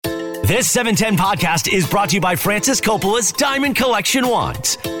This 710 podcast is brought to you by Francis Coppola's Diamond Collection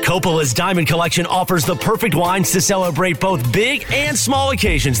Wines. Coppola's Diamond Collection offers the perfect wines to celebrate both big and small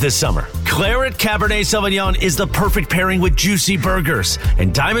occasions this summer. Claret Cabernet Sauvignon is the perfect pairing with juicy burgers.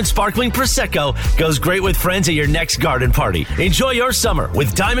 And Diamond Sparkling Prosecco goes great with friends at your next garden party. Enjoy your summer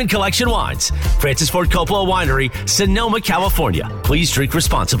with Diamond Collection Wines. Francis Ford Coppola Winery, Sonoma, California. Please drink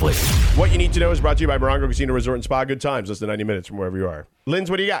responsibly. What you need to know is brought to you by Morongo Casino Resort and Spa. Good times, less than 90 minutes from wherever you are.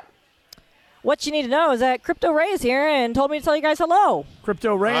 Linz, what do you got? What you need to know is that Crypto Ray is here and told me to tell you guys hello.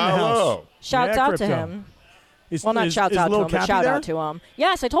 Crypto Ray in the house. Shouts out to him. Not shouts out to him, but shout out to him.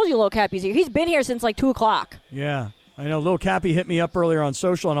 Yes, I told you Lil Cappy's here. He's been here since like 2 o'clock. Yeah. I know Lil Cappy hit me up earlier on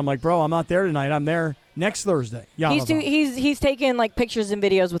social, and I'm like, bro, I'm not there tonight. I'm there next Thursday. Yeah. He's taking like pictures and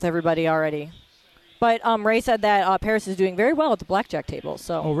videos with everybody already. But Ray said that Paris is doing very well at the blackjack table.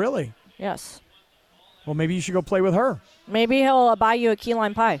 So. Oh, really? Yes. Well, maybe you should go play with her. Maybe he'll buy you a key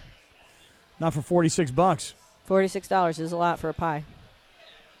lime pie. Not for $46. $46 is a lot for a pie.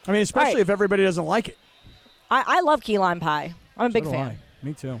 I mean, especially if everybody doesn't like it. I love key lime pie. I'm a big fan.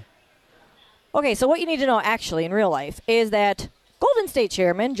 Me too. Okay, so what you need to know actually in real life is that Golden State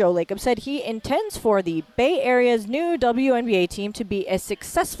Chairman Joe Lacob said he intends for the Bay Area's new WNBA team to be as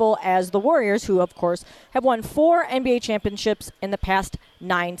successful as the Warriors, who, of course, have won 4 NBA championships in the past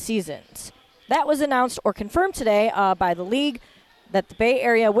 9 seasons. That was announced or confirmed today by the league, that the Bay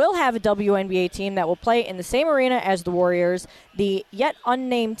Area will have a WNBA team that will play in the same arena as the Warriors. The yet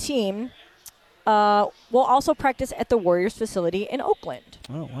unnamed team will also practice at the Warriors facility in Oakland.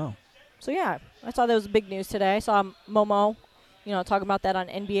 Oh, wow. So, yeah, I saw that was big news today. I saw Momo, talking about that on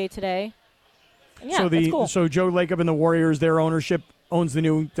NBA Today. And yeah, that's cool. So Joe Lacob and the Warriors, their ownership owns the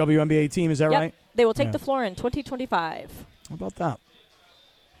new WNBA team. Is that right? They will take the floor in 2025. How about that?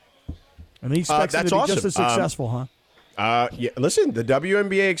 And he expects it to be awesome. Just as successful, huh? Yeah. Listen, the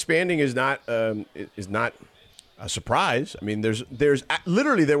WNBA expanding is not a surprise. I mean,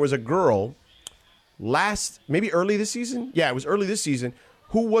 there was a girl maybe early this season. Yeah, it was early this season,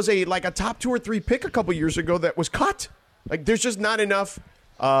 who was a top 2 or 3 pick a couple years ago that was cut. Like, there's just not enough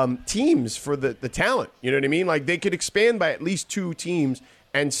teams for the talent. You know what I mean? Like, they could expand by at least 2 teams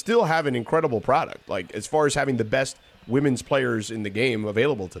and still have an incredible product. Like, as far as having the best women's players in the game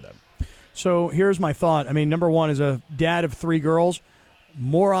available to them. So here's my thought. I mean, number one, as a dad of 3 girls,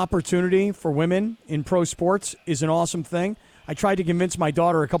 more opportunity for women in pro sports is an awesome thing. I tried to convince my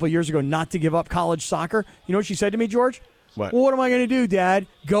daughter a couple of years ago not to give up college soccer. You know what she said to me, George? What? Well, what am I going to do, Dad?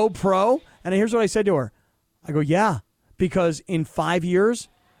 Go pro? And here's what I said to her. I go, yeah, because in 5 years,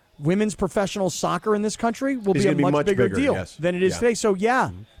 women's professional soccer in this country will be a much bigger deal than it is today. So,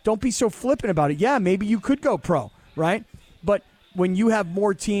 don't be so flippant about it. Yeah, maybe you could go pro, right? But when you have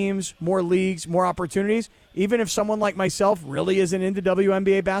more teams, more leagues, more opportunities, even if someone like myself really isn't into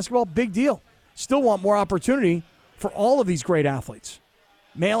WNBA basketball, big deal. Still want more opportunity for all of these great athletes,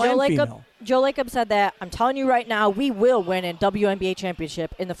 male and female. Joe Lacob said that, I'm telling you right now, we will win a WNBA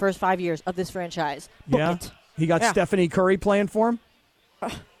championship in the first 5 years of this franchise. Book it. He got Stephanie Curry playing for him?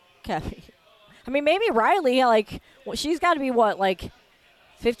 Cappy. I mean, maybe Riley, she's got to be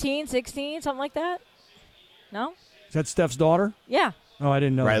 15, 16, something like that? No? Is that Steph's daughter? Yeah. Oh, I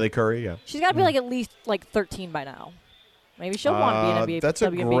didn't know. Riley Curry, yeah. She's got to be at least 13 by now. Maybe she'll want to be an WNBA player. That's a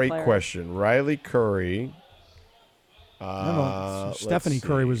great question. Riley Curry. I don't know. Stephanie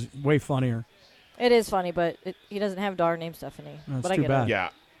Curry was way funnier. It is funny, but he doesn't have a daughter named Stephanie. That's but too I get bad.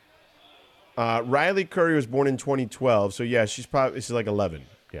 it. Yeah. Riley Curry was born in 2012, so yeah, she's 11.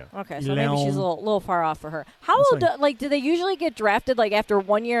 Yeah. Okay, so maybe she's a little far off for her. How old? Do they usually get drafted after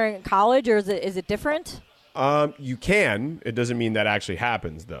 1 year in college, or is it different? You can. It doesn't mean that actually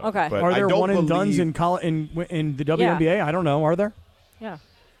happens, though. Okay. But are there one and dones in the WNBA? Yeah. I don't know. Are there? Yeah.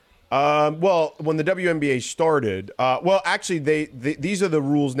 Well, when the WNBA started, actually, these are the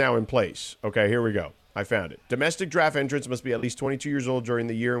rules now in place. Okay, here we go. I found it. Domestic draft entrants must be at least 22 years old during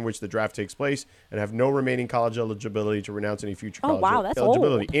the year in which the draft takes place and have no remaining college eligibility to renounce any future college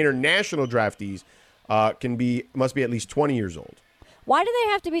eligibility. Old. International draftees must be at least 20 years old. Why do they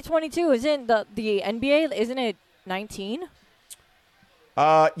have to be 22? Isn't the NBA, isn't it 19?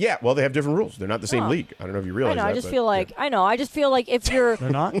 Yeah, well, they have different rules. They're not the same league. I don't know if you realize that. I just feel like if you're... They're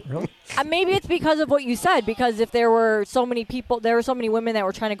not? Really? Maybe it's because of what you said, because if there were so many women that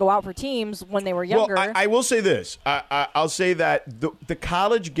were trying to go out for teams when they were younger... Well, I will say this. I'll say that the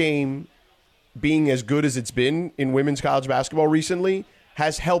college game being as good as it's been in women's college basketball recently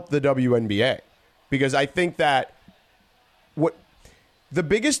has helped the WNBA. Because I think that what the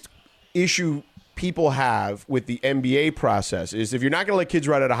biggest issue people have with the NBA process is if you're not going to let kids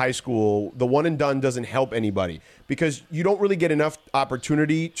right out of high school, the one and done doesn't help anybody because you don't really get enough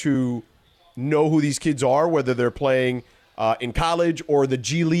opportunity to know who these kids are, whether they're playing in college or the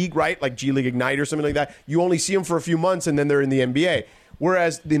G League, right? Like G League Ignite or something like that. You only see them for a few months and then they're in the NBA.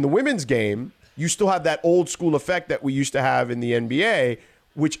 Whereas in the women's game, you still have that old school effect that we used to have in the NBA,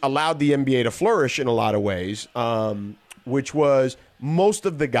 which allowed the NBA to flourish in a lot of ways, which was most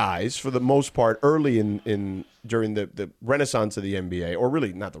of the guys, for the most part, early during the renaissance of the NBA, or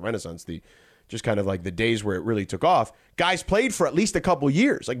really not the renaissance, just kind of like the days where it really took off, guys played for at least a couple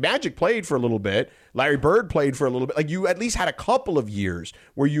years. Like Magic played for a little bit. Larry Bird played for a little bit. Like you at least had a couple of years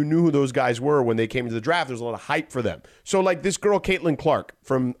where you knew who those guys were when they came into the draft. There's a lot of hype for them. So like this girl, Caitlin Clark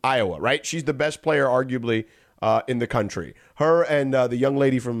from Iowa, right? She's the best player arguably in the country. Her and the young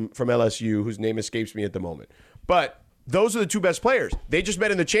lady from LSU, whose name escapes me at the moment. But those are the two best players. They just met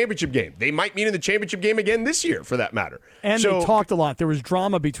in the championship game. They might meet in the championship game again this year, for that matter. And they talked a lot. There was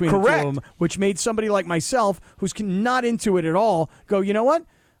drama between the two of them, which made somebody like myself, who's not into it at all, go, you know what?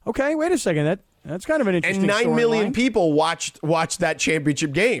 Okay, wait a second. That's kind of an interesting storyline. And 9 million people watched that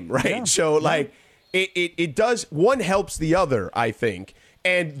championship game, right? Yeah. So, it does. One helps the other, I think.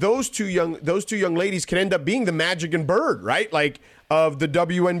 And those two young ladies can end up being the Magic and Bird, right? Like of the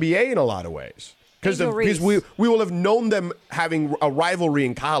WNBA in a lot of ways. Because we will have known them having a rivalry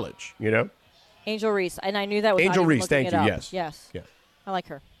in college, you know? Angel Reese. And I knew that was Angel Reese, thank you, yes. Yeah. I like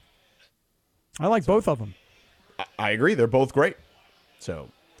her. I like both of them. I agree. They're both great. So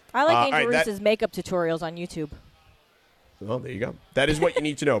I like Angel Reese's makeup tutorials on YouTube. Well, there you go. That is what you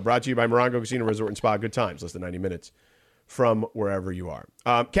need to know. Brought to you by Morongo Casino Resort and Spa. Good times, less than 90 minutes from wherever you are.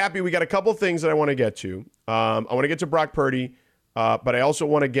 Cappy, we got a couple things that I want to get to. I want to get to Brock Purdy, but I also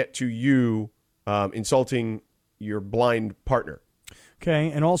want to get to you insulting your blind partner. Okay,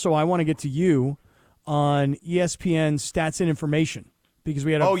 and also I want to get to you on ESPN Stats and Information because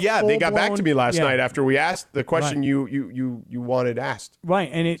we had they got back to me last night after we asked the question right. you wanted asked. Right,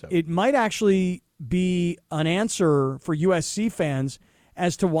 and it might actually be an answer for USC fans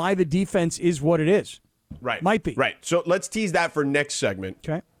as to why the defense is what it is. Right. Might be. Right. So let's tease that for next segment.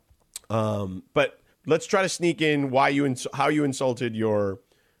 Okay. But let's try to sneak in how you insulted your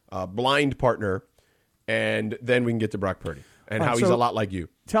blind partner, and then we can get to Brock Purdy and how he's a lot like you.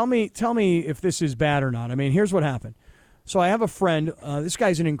 Tell me if this is bad or not. I mean, here's what happened. So I have a friend. This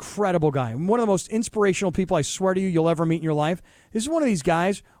guy's an incredible guy. One of the most inspirational people, I swear to you, you'll ever meet in your life. This is one of these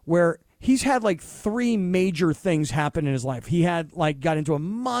guys where he's had like 3 major things happen in his life. He had got into a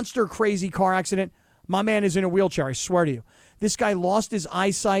monster crazy car accident. My man is in a wheelchair, I swear to you. This guy lost his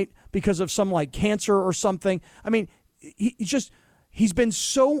eyesight because of some cancer or something. I mean, he's been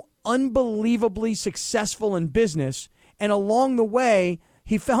so unbelievably successful in business, and along the way,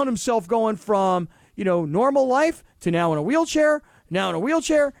 he found himself going from, normal life to now in a wheelchair,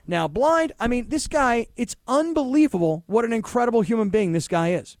 now blind. I mean, this guy, it's unbelievable what an incredible human being this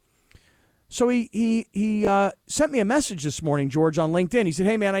guy is. So he sent me a message this morning, George, on LinkedIn. He said,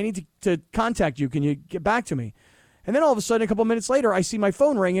 hey, man, I need to contact you. Can you get back to me? And then all of a sudden, a couple minutes later, I see my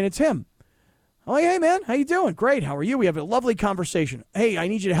phone ring, and it's him. I'm like, hey, man, how you doing? Great. How are you? We have a lovely conversation. Hey, I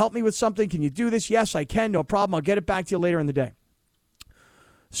need you to help me with something. Can you do this? Yes, I can. No problem. I'll get it back to you later in the day.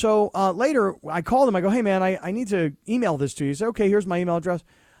 So later, I called him. I go, hey, man, I need to email this to you. He said, okay, here's my email address.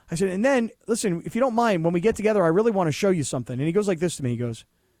 I said, and then, listen, if you don't mind, when we get together, I really want to show you something. And he goes like this to me. He goes,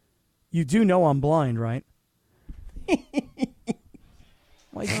 you do know I'm blind, right?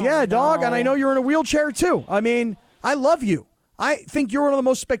 Like, yeah, dog, and I know you're in a wheelchair, too. I mean, I love you. I think you're one of the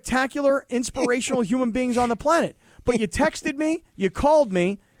most spectacular, inspirational human beings on the planet. But you texted me, you called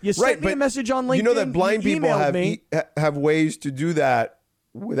me, you sent me a message on LinkedIn. You know that blind people have ways to do that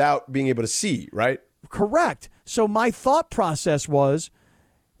without being able to see, right? Correct. So my thought process was,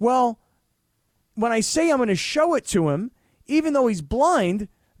 well, when I say I'm going to show it to him, even though he's blind,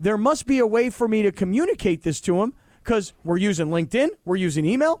 there must be a way for me to communicate this to him because we're using LinkedIn, we're using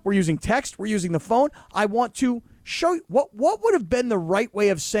email, we're using text, we're using the phone. I want to show you what would have been the right way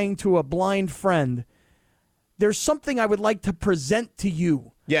of saying to a blind friend, there's something I would like to present to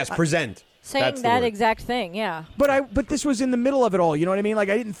you. Yes, present. Saying that exact thing, yeah. But this was in the middle of it all, you know what I mean? Like,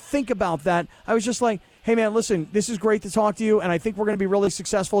 I didn't think about that. I was just like, hey, man, listen, this is great to talk to you, and I think we're going to be really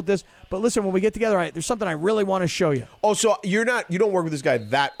successful at this. But listen, when we get together, there's something I really want to show you. Oh, so you don't work with this guy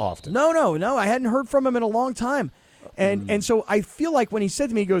that often? No. I hadn't heard from him in a long time. And so I feel like when he said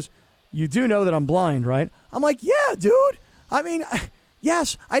to me, he goes, you do know that I'm blind, right? I'm like, yeah, dude. I mean,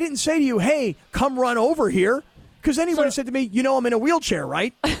 yes, I didn't say to you, hey, come run over here. Because then he would have said to me, I'm in a wheelchair,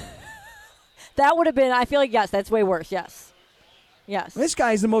 right? That would have been, I feel like, yes, that's way worse, yes. Yes. This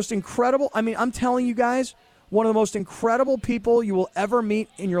guy is the most incredible. I mean, I'm telling you guys, one of the most incredible people you will ever meet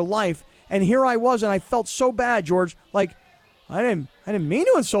in your life. And here I was, and I felt so bad, George. Like, I didn't mean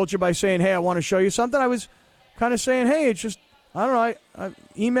to insult you by saying, hey, I want to show you something. I was kind of saying, hey, it's just, I don't know, I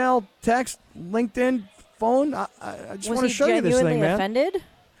email, text, LinkedIn, phone. I just want to show you this thing, man. Offended?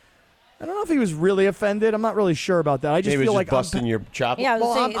 I don't know if he was really offended. I'm not really sure about that. I just feel like busting your chocolate. Yeah,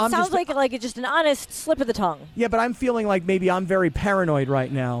 it sounds like it's just an honest slip of the tongue. Yeah, but I'm feeling like maybe I'm very paranoid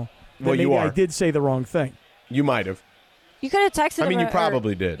right now. Well, maybe you are. I did say the wrong thing. You might have. You could have texted him. I mean, you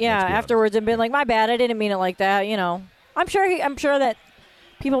probably did. Yeah, afterwards and been like, "My bad, I didn't mean it like that." You know, I'm sure that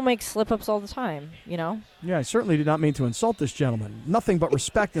people make slip-ups all the time. You know. Yeah, I certainly did not mean to insult this gentleman. Nothing but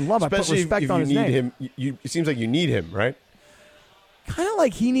respect and love. Especially I put respect if on you his need name. him. It seems like you need him, right? Kind of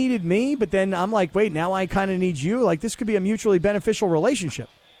like he needed me, but then I'm like, wait, now I kind of need you. Like, this could be a mutually beneficial relationship.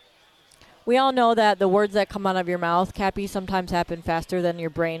 We all know that the words that come out of your mouth, Cappy, sometimes happen faster than your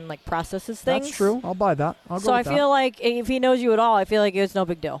brain processes things. That's true. I'll buy that. So I feel like if he knows you at all, I feel like it's no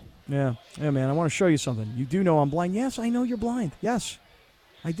big deal. Yeah, man. I want to show you something. You do know I'm blind. Yes, I know you're blind. Yes,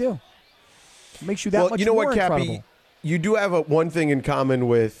 I do. It makes you that much more incredible. You know what, Cappy? You do have one thing in common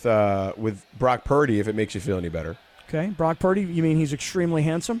with Brock Purdy, if it makes you feel any better. Okay, Brock Purdy, you mean he's extremely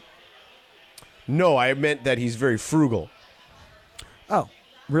handsome? No, I meant that he's very frugal. Oh,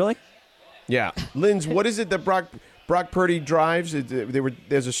 really? Yeah. Linz, what is it that Brock Purdy drives?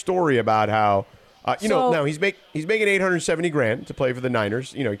 There's a story about how, now he's making $870,000 to play for the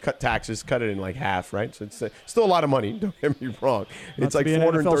Niners. You know, he cut taxes, cut it in like half, right? So it's still a lot of money, don't get me wrong. It's like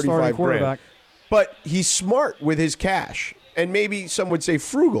 $435,000. But he's smart with his cash. And maybe some would say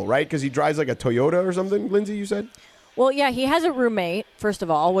frugal, right? Because he drives like a Toyota or something, Lindsay, you said? Well, yeah, he has a roommate, first of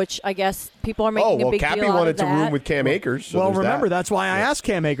all, which I guess people are making a big Cappy deal out of wanted that. to room with Cam Akers. So well, remember, that's why I asked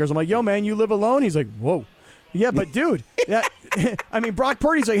Cam Akers. I'm like, yo, man, you live alone? He's like, whoa. Yeah, but dude, I mean, Brock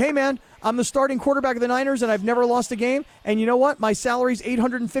Purdy's like, hey, man, I'm the starting quarterback of the Niners, and I've never lost a game. And you know what? My salary's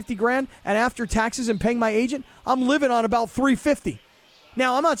 $850,000, and after taxes and paying my agent, I'm living on about $350,000.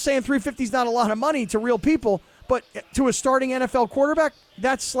 Now, I'm not saying $350,000 is not a lot of money to real people, but to a starting NFL quarterback,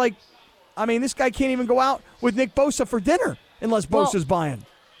 that's like, I mean, this guy can't even go out with Nick Bosa for dinner unless Bosa's buying.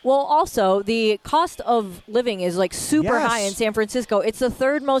 Well, also, the cost of living is super high in San Francisco. It's the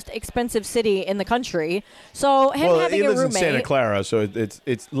third most expensive city in the country. So having a roommate. He lives in Santa Clara, so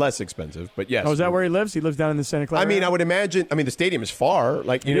it's less expensive. But yes. Oh, is that where he lives? He lives down in the Santa Clara. I mean, I would imagine. I mean, the stadium is far.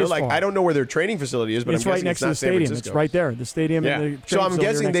 Far. I don't know where their training facility is, but it's right next to the stadium. It's right there. The stadium. Yeah. And the so I'm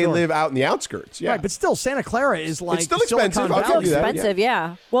guessing they live out in the outskirts. Yeah. Right, but still, Santa Clara is like it's still expensive. It's still expensive.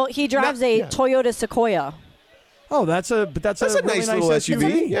 Yeah. Well, he drives a Toyota Sequoia. Oh, that's a really nice little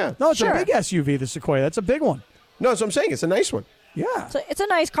SUV. Yeah. No, it's a big SUV, the Sequoia. That's a big one. No, that's what I'm saying. It's a nice one. Yeah. So it's a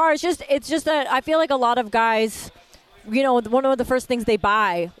nice car. It's just that I feel like a lot of guys, one of the first things they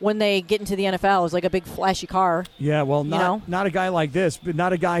buy when they get into the NFL is like a big flashy car. Yeah, well, not a guy like this, but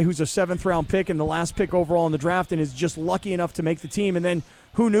not a guy who's a 7th-round pick and the last pick overall in the draft and is just lucky enough to make the team. And then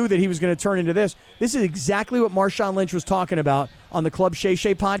who knew that he was going to turn into this? This is exactly what Marshawn Lynch was talking about on the Club Shay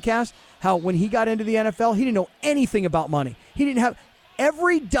Shay podcast. How when he got into the NFL, he didn't know anything about money. He didn't have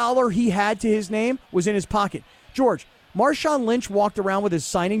every dollar he had to his name was in his pocket. George, Marshawn Lynch walked around with his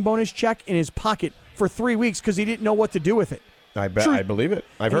signing bonus check in his pocket for 3 weeks because he didn't know what to do with it. I believe it.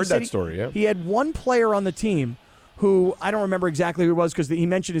 I've heard that story, yeah. He had one player on the team who, I don't remember exactly who it was because he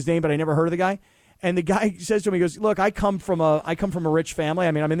mentioned his name, but I never heard of the guy. And the guy says to him, he goes, look, I come from a rich family.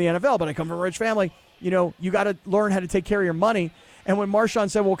 I mean, I'm in the NFL, but I come from a rich family. You got to learn how to take care of your money. And when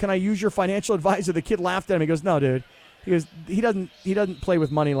Marshawn said, well, can I use your financial advisor? The kid laughed at him. He goes, no, dude. He goes, he doesn't play with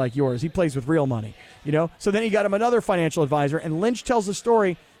money like yours. He plays with real money, So then he got him another financial advisor. And Lynch tells the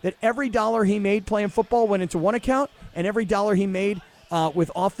story that every dollar he made playing football went into one account, and every dollar he made with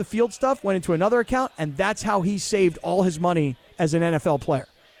off-the-field stuff went into another account. And that's how he saved all his money as an NFL player.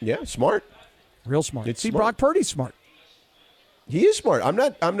 Yeah, smart. Real smart. Brock Purdy's smart. He is smart.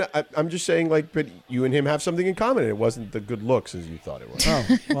 I'm just saying, but you and him have something in common. It wasn't the good looks as you thought it was.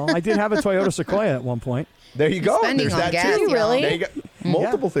 Oh, well, I did have a Toyota Sequoia at one point. There you go. There's that gas, too. Really? There you go.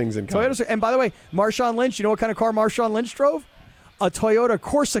 Multiple things in common. And by the way, Marshawn Lynch, you know what kind of car Marshawn Lynch drove? A Toyota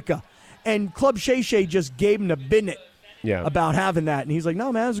Corsica. And Club Shay Shay just gave him the business about having that. And he's like,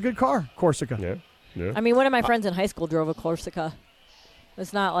 no, man, it's a good car, Corsica. Yeah. I mean, one of my friends in high school drove a Corsica.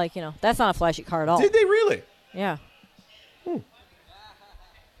 It's not that's not a flashy car at all. Did they really? Yeah.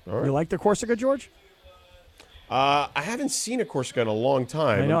 All right. You like the Corsica, George? I haven't seen a Corsica in a long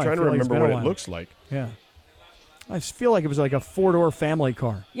time. I'm trying to remember what it looks like. Yeah. I feel like it was like a 4-door family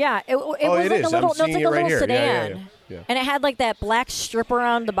car. Yeah, it was like a little sedan. Yeah. And it had that black strip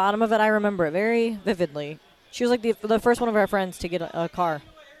around the bottom of it. I remember it very vividly. She was like the first one of our friends to get a car.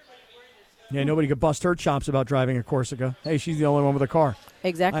 Yeah, nobody could bust her chops about driving a Corsica. Hey, she's the only one with a car.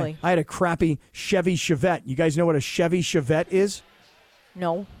 Exactly. I had a crappy Chevy Chevette. You guys know what a Chevy Chevette is?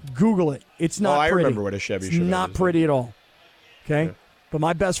 No. Google it. It's not pretty. I remember what a Chevy Chevette is. It's not pretty at all. Okay? Yeah. But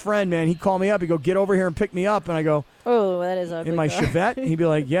my best friend, man, he'd call me up. He'd go, get over here and pick me up. And I go, oh, that is ugly. In my Chevette? And he'd be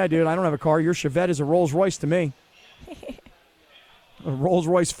like, yeah, dude, I don't have a car. Your Chevette is a Rolls Royce to me. A Rolls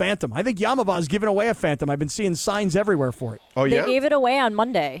Royce Phantom. I think Yamaha is giving away a Phantom. I've been seeing signs everywhere for it. Oh, yeah? They gave it away on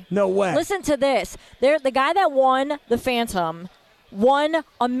Monday. No way. Listen to this. The guy that won the Phantom won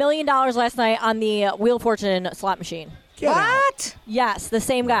 $1 million last night on the Wheel of Fortune slot machine. What? Yes, the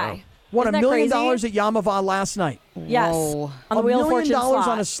same guy. Won $1 million at Yamaha last night. Yes. Whoa. On the Wheel of Fortune $1 million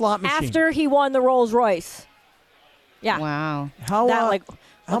on a slot machine. After he won the Rolls Royce. Yeah. Wow.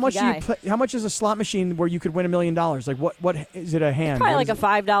 How much is a slot machine where you could win $1 million? Like what is it a hand? Probably like a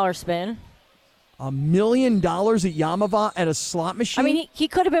 $5 spin. $1 million at Yamaha at a slot machine? I mean, he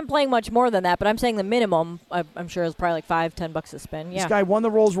could have been playing much more than that, but I'm saying the minimum, I'm sure, is probably like $5-10 a spin. Yeah. This guy won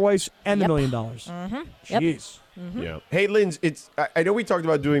the Rolls Royce and the $1 million. Mm-hmm. Jeez. Mm-hmm. Yeah. Hey, Linz, I know we talked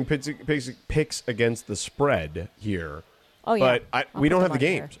about doing picks against the spread here. Oh, yeah. But we don't have the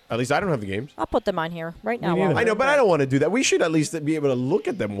games. At least I don't have the games. I'll put them on here right now. I know, but I don't want to do that. We should at least be able to look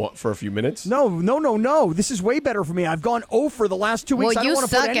at them for a few minutes. No. This is way better for me. I've gone 0 for the last 2 weeks. Well, I don't want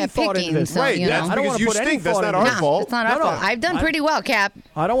to put any thought into this. So, right, that's because you stink. That's not our fault. It's not our fault. I've done pretty well, Cap.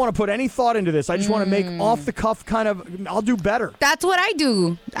 I don't want to put any thought into this. I just want to make off-the-cuff kind of, I'll do better. That's what I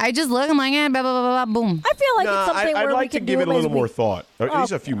do. I just look, I'm like, blah, blah, blah, blah, boom. I feel like it's something I'd where like we to can give do it a little more thought. At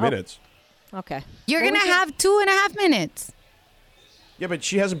least a few minutes. Okay. You're going to have 2.5 minutes. Yeah, but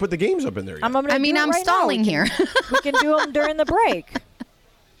she hasn't put the games up in there yet. I'm stalling here. We can do them during the break.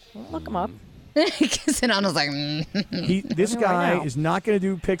 Look them up. Sedano's like, This guy is not going to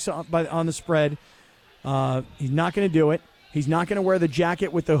do picks on the spread. He's not going to do it. He's not going to wear the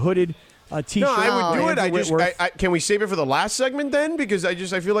jacket with the hooded T-shirt. No, I would do it. Can we save it for the last segment then? Because I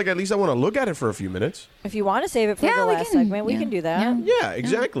feel like at least I want to look at it for a few minutes. If you want to save it for the last segment, we can do that. Yeah,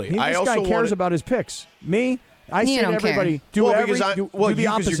 exactly. This guy cares about his picks. Me? I say to everybody, do the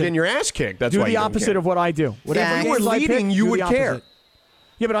opposite. You're getting your ass kicked. That's why do the opposite of what I do. Whatever you were leading, you would care.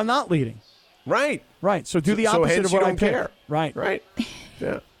 Yeah, but I'm not leading. Right. So do the opposite of what I care. Right.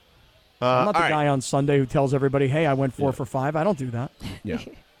 Yeah. I'm not the guy on Sunday who tells everybody, hey, I went 4 for 5. I don't do that. Yeah.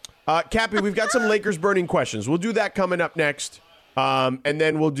 Cappy, we've got some Lakers burning questions. We'll do that coming up next. And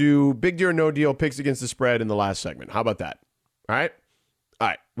then we'll do big deal or no deal picks against the spread in the last segment. How about that? All right.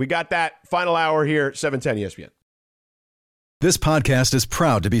 We got that final hour here, 710 ESPN. This podcast is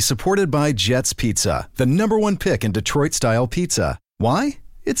proud to be supported by Jets Pizza, the #1 pick in Detroit-style pizza. Why?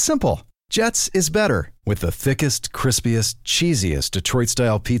 It's simple. Jets is better. With the thickest, crispiest, cheesiest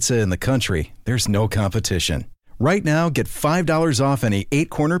Detroit-style pizza in the country, there's no competition. Right now, get $5 off any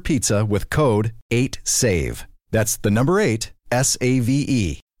 8-corner pizza with code 8SAVE. That's the number 8,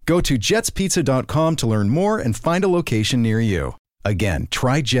 S-A-V-E. Go to jetspizza.com to learn more and find a location near you. Again,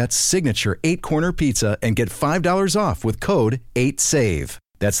 try Jet's signature 8-corner pizza and get $5 off with code 8SAVE.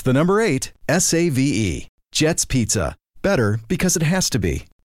 That's the number 8, S-A-V-E. Jet's Pizza. Better because it has to be.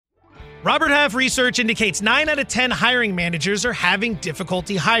 Robert Half research indicates 9 out of 10 hiring managers are having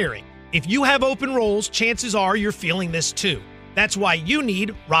difficulty hiring. If you have open roles, chances are you're feeling this too. That's why you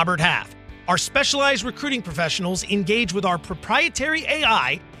need Robert Half. Our specialized recruiting professionals engage with our proprietary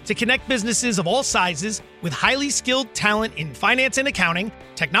AI to connect businesses of all sizes with highly skilled talent in finance and accounting,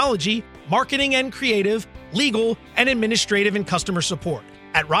 technology, marketing and creative, legal, and administrative and customer support.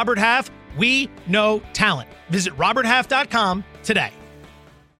 At Robert Half, we know talent. Visit roberthalf.com today.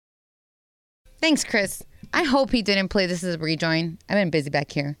 Thanks, Chris. I hope he didn't play this as a rejoin. I've been busy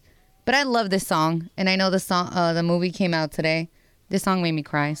back here. But I love this song, and I know the movie came out today. This song made me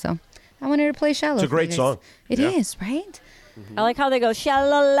cry, so I wanted to play Shallow. It's a great song. It is, right? Mm-hmm. I like how they go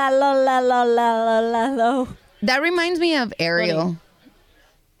shallow la la la la la la la. That reminds me of Ariel.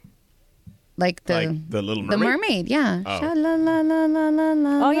 Like the Little Mermaid? The mermaid, yeah. Oh. Shallow la la la la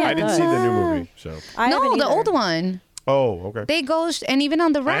la. Oh yeah. I didn't see the new movie, so. No, the old one. Oh, okay. They go, and even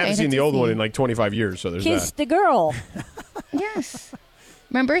on the ride. I haven't seen the old one in like 25 years, so there's Kiss that. the girl. Yes.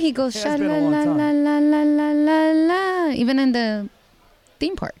 Remember, he goes It sha has been la a long la time. la la la la la. Even in the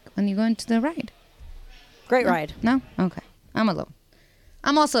theme park when you go into the ride. Great ride. No, okay. I'm alone.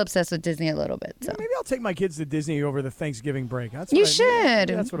 I'm also obsessed with Disney a little bit. So Maybe I'll take my kids to Disney over the Thanksgiving break. That's you what should.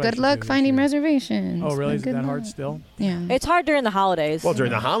 That's what I Good should luck do this finding year. reservations. Oh, really? Is it Good that hard luck. still? Yeah. It's hard during the holidays. Well,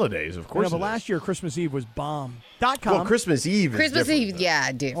 during the holidays, of course. Yeah, but it is. last year, Christmas Eve was bomb.com. Well, Christmas Eve is Christmas different, Eve, though.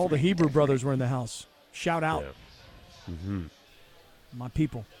 yeah, dude. All the Hebrew brothers were in the house. Shout out. Yeah. Mm-hmm. My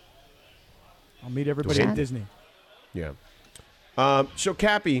people. I'll meet everybody at Disney. Yeah. So,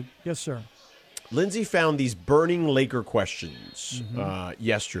 Cappy. Yes, sir. Lindsay found these burning Laker questions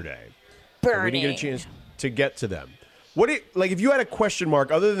yesterday. Burning. We didn't get a chance to get to them. If you had a question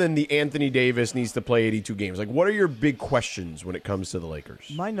mark other than the Anthony Davis needs to play 82 games, like what are your big questions when it comes to the Lakers?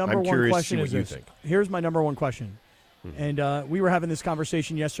 My number one question is this. Here's my number one question. And we were having this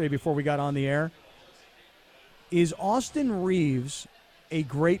conversation yesterday before we got on the air. Is Austin Reeves a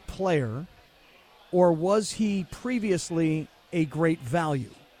great player, or was he previously a great value?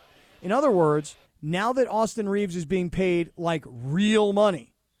 In other words, now that Austin Reeves is being paid like real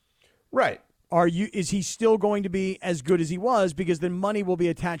money, right? Is he still going to be as good as he was? Because then money will be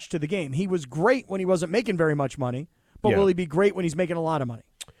attached to the game. He was great when he wasn't making very much money, but will he be great when he's making a lot of money?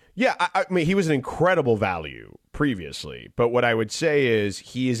 Yeah, I mean, he was an incredible value previously, but what I would say is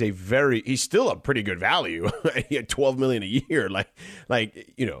he's still a pretty good value. He had $12 million a year.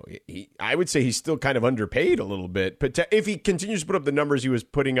 I would say he's still kind of underpaid a little bit. But if he continues to put up the numbers he was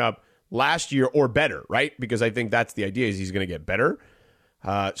putting up last year or better, right? Because I think that's the idea, is he's going to get better.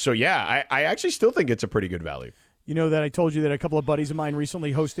 I actually still think it's a pretty good value. You know that I told you that a couple of buddies of mine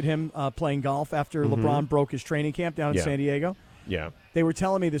recently hosted him playing golf after LeBron broke his training camp down in San Diego. Yeah. They were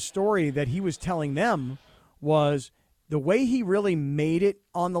telling me the story that he was telling them was the way he really made it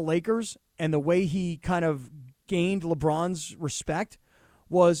on the Lakers and the way he kind of gained LeBron's respect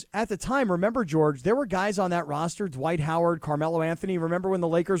was, at the time, remember, George, there were guys on that roster, Dwight Howard, Carmelo Anthony. Remember when the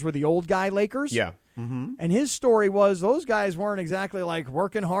Lakers were the old guy Lakers? Yeah. Mm-hmm. And his story was those guys weren't exactly like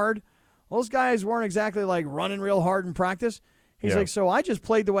working hard. Those guys weren't exactly like running real hard in practice. He's like, so I just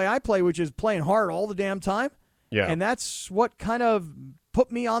played the way I play, which is playing hard all the damn time. Yeah. And that's what kind of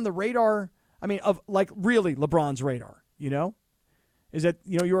put me on the radar. I mean, of like really LeBron's radar, is that,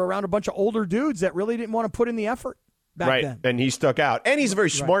 you were around a bunch of older dudes that really didn't want to put in the effort back then. And he stuck out. And he's a very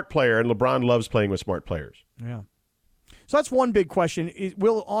smart player, and LeBron loves playing with smart players. Yeah. So that's one big question.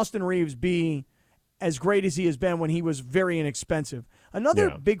 Will Austin Reeves be as great as he has been when he was very inexpensive?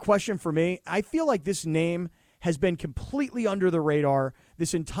 Another big question for me, I feel like this name has been completely under the radar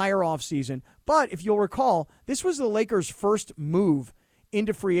this entire offseason. But if you'll recall, this was the Lakers' first move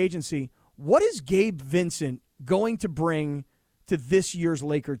into free agency. What is Gabe Vincent going to bring to this year's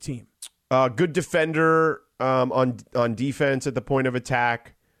Laker team? Good defender on defense at the point of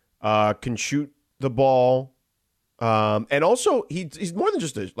attack, can shoot the ball, and also he's more than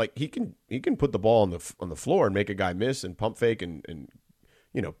just he can put the ball on the floor and make a guy miss and pump fake and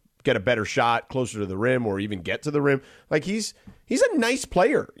get a better shot closer to the rim or even get to the rim. Like he's a nice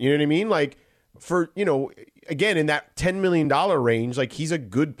player. You know what I mean? Like for, again, in that $10 million range, like he's a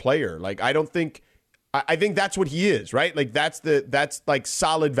good player. Like I think that's what he is, right? Like that's like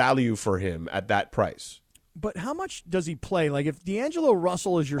solid value for him at that price. But how much does he play? Like if D'Angelo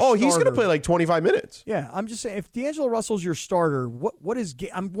Russell is your starter. He's going to play like 25 minutes. Yeah, I'm just saying if D'Angelo Russell's your starter, what is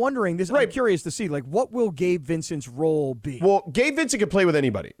I'm wondering this. Right. I'm curious to see what will Gabe Vincent's role be? Well, Gabe Vincent can play with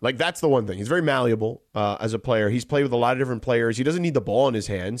anybody. Like that's the one thing. He's very malleable as a player. He's played with a lot of different players. He doesn't need the ball in his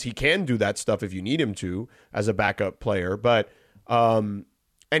hands. He can do that stuff if you need him to as a backup player. But and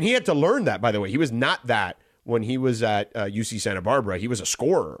he had to learn that, by the way. He was not that when he was at UC Santa Barbara. He was a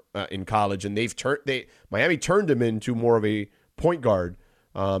scorer in college, and Miami turned him into more of a point guard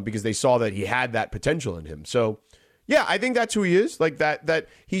because they saw that he had that potential in him. So, yeah, I think that's who he is. Like that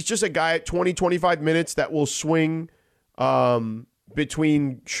he's just a guy at 20, 25 minutes that will swing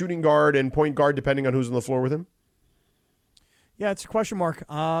between shooting guard and point guard depending on who's on the floor with him. Yeah, it's a question mark.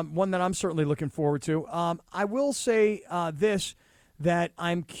 One that I'm certainly looking forward to. I will say this, that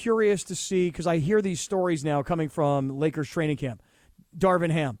I'm curious to see, because I hear these stories now coming from Lakers training camp.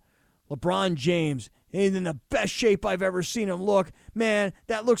 Darvin Ham, LeBron James, is in the best shape I've ever seen him look. Man,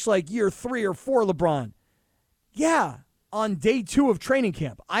 that looks like year 3 or 4 LeBron. Yeah, on day 2 of training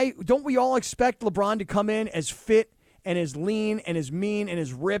camp. Don't we all expect LeBron to come in as fit and as lean and as mean and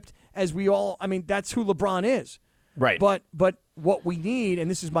as ripped as we all? I mean, that's who LeBron is. Right. But what we need,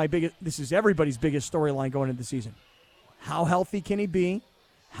 and this is everybody's biggest storyline going into the season. How healthy can he be?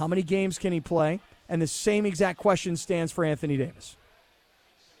 How many games can he play? And the same exact question stands for Anthony Davis.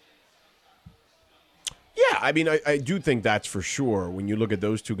 Yeah, I mean, I do think that's for sure. When you look at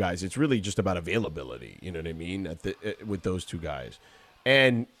those two guys, it's really just about availability. You know what I mean? With those two guys.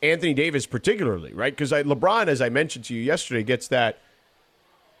 And Anthony Davis particularly, right? Because LeBron, as I mentioned to you yesterday, gets that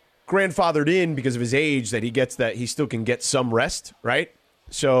grandfathered in because of his age, that he still can get some rest, right?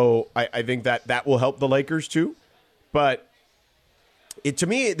 So I think that will help the Lakers too. But to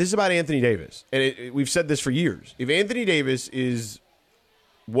me, this is about Anthony Davis. And we've said this for years. If Anthony Davis is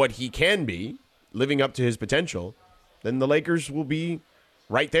what he can be, living up to his potential, then the Lakers will be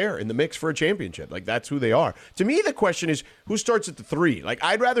right there in the mix for a championship. Like, that's who they are. To me, the question is, who starts at the 3? Like,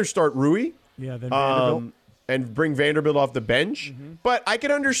 I'd rather start Rui. Yeah, than Vanderbilt. And bring Vanderbilt off the bench. Mm-hmm. But I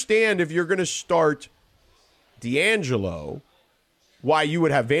can understand if you're going to start D'Angelo, why you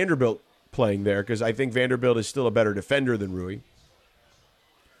would have Vanderbilt playing there, because I think Vanderbilt is still a better defender than Rui.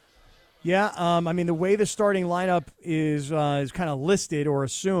 Yeah, I mean, the way the starting lineup is kind of listed or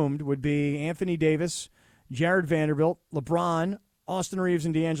assumed would be Anthony Davis, Jared Vanderbilt, LeBron, Austin Reeves,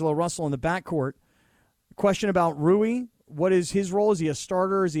 and D'Angelo Russell in the backcourt. Question about Rui. What is his role? Is he a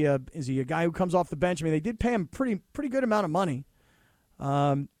starter? Is he a guy who comes off the bench? I mean, they did pay him pretty good amount of money,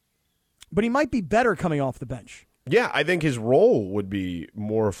 but he might be better coming off the bench. Yeah, I think his role would be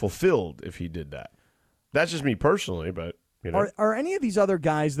more fulfilled if he did that. That's just me personally, but you know. Are any of these other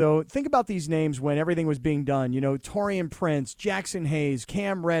guys though? Think about these names when everything was being done. You know, Taurean Prince, Jackson Hayes,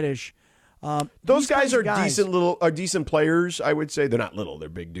 Cam Reddish. Those guys are decent players. I would say they're not little; they're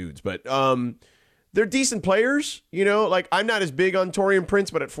big dudes, but. They're decent players, you know. Like, I'm not as big on Taurean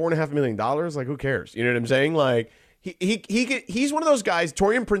Prince, but at $4.5 million, like, who cares? You know what I'm saying? Like, he's one of those guys.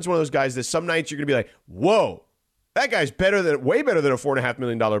 Taurean Prince, one of those guys that some nights you're gonna be like, whoa, that guy's way better than a $4.5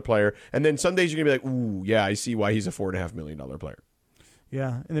 million player. And then some days you're gonna be like, ooh, yeah, I see why he's a $4.5 million player.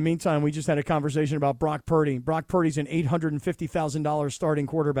 Yeah. In the meantime, we just had a conversation about Brock Purdy. Brock Purdy's an $850,000 starting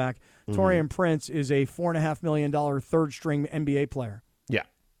quarterback. Mm-hmm. Taurean Prince is a $4.5 million third-string NBA player. Yeah,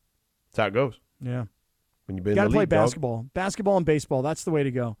 that's how it goes. Yeah. When you've been got to play dog. Basketball and baseball. That's the way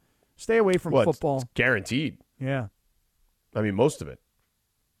to go. Stay away from football. It's guaranteed. Yeah. I mean, most of it.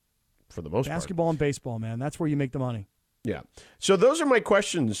 For the most part. Basketball and baseball, man. That's where you make the money. Yeah. So those are my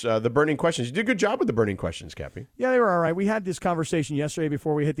questions, the burning questions. You did a good job with the burning questions, Cappy. Yeah, they were all right. We had this conversation yesterday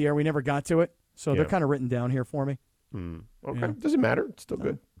before we hit the air. We never got to it. So they're kind of written down here for me. Okay. Yeah. Doesn't matter. It's still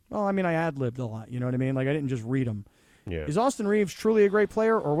good. Well, I mean, I ad-libbed a lot. You know what I mean? Like, I didn't just read them. Yeah. Is Austin Reeves truly a great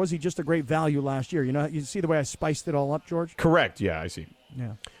player, or was he just a great value last year? You know, you see the way I spiced it all up, George? Correct. Yeah, I see.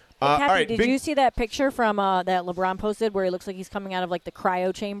 Yeah. Cappy, all right, did you see that picture from that LeBron posted where he looks like he's coming out of, like, the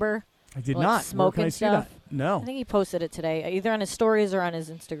cryo chamber? I did like, not. Smoke Where can and I see stuff? that? No. I think he posted it today, either on his stories or on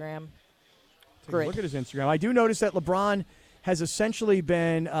his Instagram. Great. Look at his Instagram. I do notice that LeBron has essentially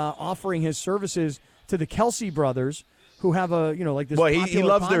been offering his services to the Kelsey brothers, who have this. Well, he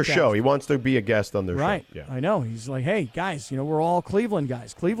loves their podcast. show. He wants to be a guest on their show. Right. Yeah. I know. He's like, hey, guys, we're all Cleveland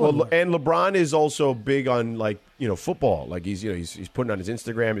guys. Cleveland. Well, and LeBron is also big on, football. Like, he's putting on his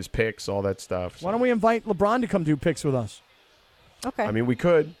Instagram, his pics, all that stuff. So. Why don't we invite LeBron to come do pics with us? Okay. I mean, we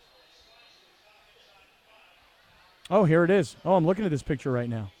could. Oh, here it is. Oh, I'm looking at this picture right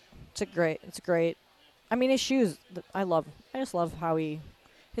now. It's great. I mean, his shoes, I just love how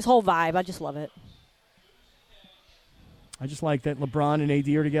his whole vibe. I just love it. I just like that LeBron and AD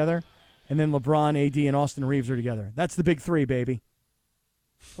are together, and then LeBron, AD, and Austin Reeves are together. That's the big three, baby.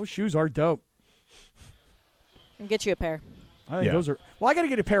 Those shoes are dope. And get you a pair. I think those are. Well, I got to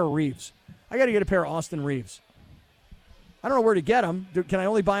get a pair of Reeves. I got to get a pair of Austin Reeves. I don't know where to get them. Can I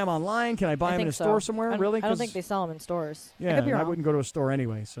only buy them online? Can I buy them in a store somewhere? Really? I don't think they sell them in stores. Yeah, I wouldn't go to a store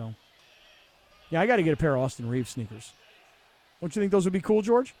anyway. So, yeah, I got to get a pair of Austin Reeves sneakers. Don't you think those would be cool,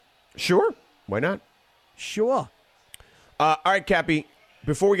 George? Sure. Why not? Sure. All right, Cappy,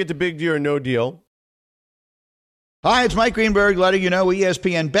 before we get to big deal or no deal. Hi, it's Mike Greenberg letting you know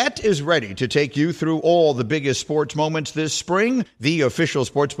ESPN Bet is ready to take you through all the biggest sports moments this spring. The official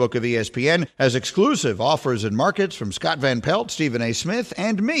sportsbook of ESPN has exclusive offers and markets from Scott Van Pelt, Stephen A. Smith,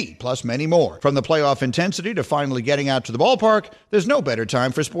 and me, plus many more. From the playoff intensity to finally getting out to the ballpark, there's no better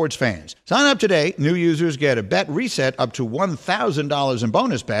time for sports fans. Sign up today. New users get a bet reset up to $1,000 in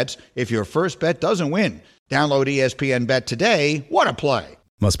bonus bets if your first bet doesn't win. Download ESPN Bet today. What a play.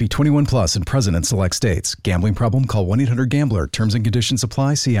 Must be 21 plus and present in select states. Gambling problem? Call 1-800-GAMBLER. Terms and conditions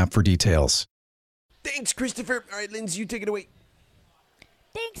apply. See app for details. Thanks, Christopher. All right, Lindsay, you take it away.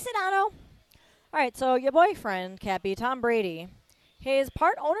 Thanks, Sedano. All right, so your boyfriend, Cappy, Tom Brady, his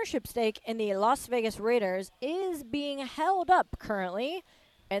part ownership stake in the Las Vegas Raiders is being held up currently,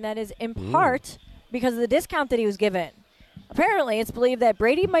 and that is in part because of the discount that he was given. Apparently, it's believed that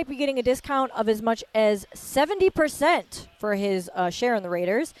Brady might be getting a discount of as much as 70% for his share in the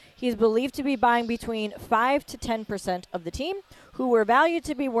Raiders. He's believed to be buying between 5 to 10% of the team, who were valued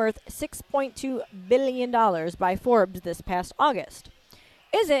to be worth $6.2 billion by Forbes this past August.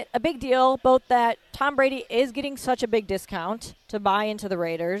 Is it a big deal both that Tom Brady is getting such a big discount to buy into the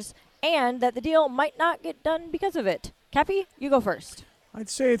Raiders and that the deal might not get done because of it? Cappy, you go first. I'd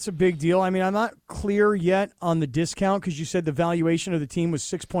say it's a big deal. I mean, I'm not clear yet on the discount because you said the valuation of the team was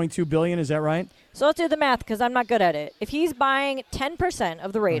 $6.2 billion. Is that right? So let's do the math because I'm not good at it. If he's buying 10%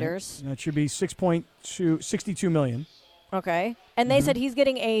 of the Raiders, that should be $62 million. Okay. And they said he's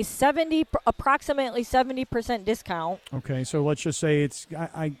getting a approximately 70% discount. Okay, so let's just say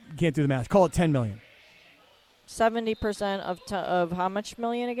I can't do the math. Call it $10 million. 70% of how much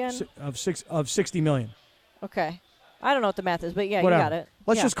million again? Of $60 million. Okay. I don't know what the math is, but yeah, Whatever. You got it.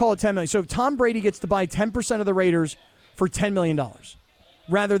 Let's just call it $10 million. So Tom Brady gets to buy 10% of the Raiders for $10 million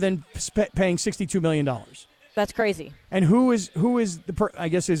rather than paying $62 million. That's crazy. And who is I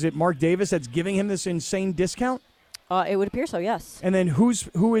guess, is it Mark Davis that's giving him this insane discount? It would appear so, yes. And then who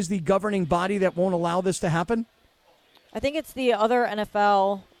is the governing body that won't allow this to happen? I think it's the other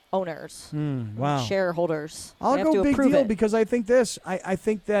NFL owners. Wow. Shareholders. I'll go big deal because I think this. I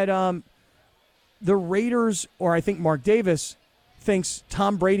think that the Raiders, or I think Mark Davis, thinks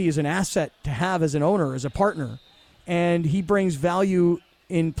Tom Brady is an asset to have as an owner, as a partner, and he brings value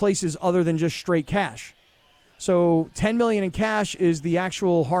in places other than just straight cash. So $10 million in cash is the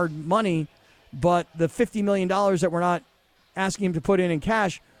actual hard money, but the $50 million that we're not asking him to put in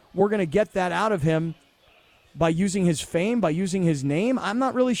cash, we're going to get that out of him by using his fame, by using his name. I'm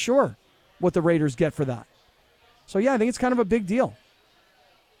not really sure what the Raiders get for that. So, yeah, I think it's kind of a big deal.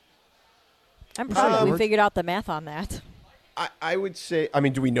 I'm proud that we figured out the math on that. I would say,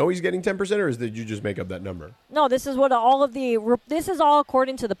 do we know he's getting 10% or did you just make up that number? No, this is what this is all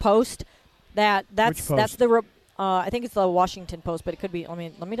according to the Post. That's the I think it's the Washington Post, but it could be. Let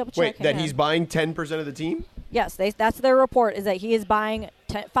me double check. Wait, that he's buying 10% of the team? Yes, that's their report. Is that he is buying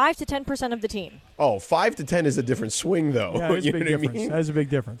 5 to 10% of the team. Oh, 5 to 10 is a different swing, though. Yeah, that's a big difference. That is a big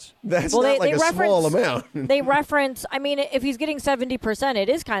difference. That's not like a small amount. They reference. If he's getting 70%, it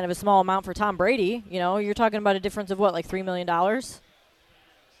is kind of a small amount for Tom Brady. You're talking about a difference of what, like $3 million?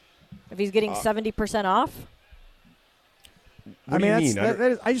 If he's getting 70% off. What do you mean?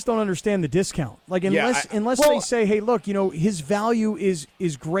 I just don't understand the discount. Like, unless they say, hey, look, his value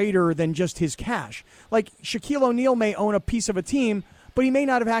is greater than just his cash. Like, Shaquille O'Neal may own a piece of a team, but he may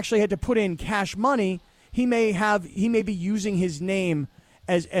not have actually had to put in cash money. He may be using his name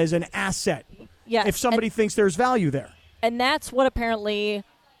as an asset. Yes, if somebody thinks there's value there. And that's what apparently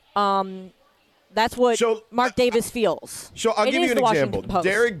Mark Davis feels. So I'll give you an example.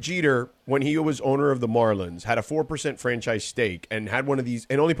 Derek Jeter, when he was owner of the Marlins, had a 4% franchise stake and had one of these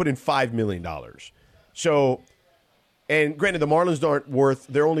and only put in $5 million. So, and granted, the Marlins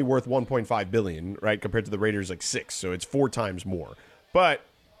they're only worth $1.5 billion, right? Compared to the Raiders, like $6 billion. So it's 4 times more. But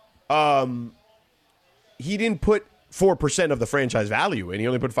he didn't put 4% of the franchise value in. He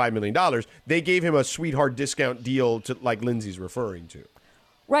only put $5 million. They gave him a sweetheart discount deal to, like Lindsay's referring to.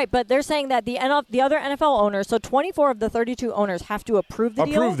 Right, but they're saying that the other NFL owners, so 24 of the 32 owners have to approve the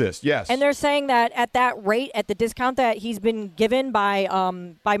deal. Approve this, yes. And they're saying that at that rate, at the discount that he's been given by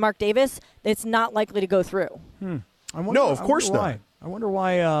Mark Davis, it's not likely to go through. Of course not. I wonder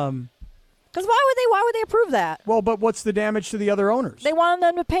why. Because why would they approve that? Well, but what's the damage to the other owners? They want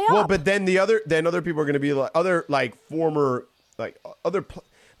them to pay up. Well, but then other people are going to be like former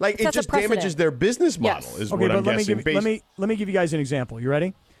it just damages their business model. Yes. Is what I'm guessing. Let me give you guys an example. You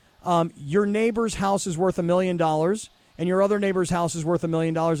ready? Your neighbor's house is worth $1 million, and your other neighbor's house is worth $1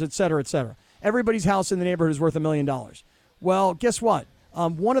 million, et cetera, et cetera. Everybody's house in the neighborhood is worth $1 million. Well, guess what?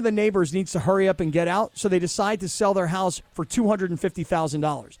 One of the neighbors needs to hurry up and get out, so they decide to sell their house for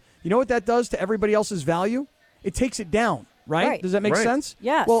 $250,000. You know what that does to everybody else's value? It takes it down. Right? Does that make sense?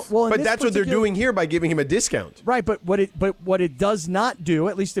 Yes. Well, but that's what they're doing here by giving him a discount. Right, but what it does not do,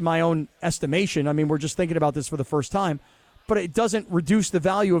 at least in my own estimation, we're just thinking about this for the first time, but it doesn't reduce the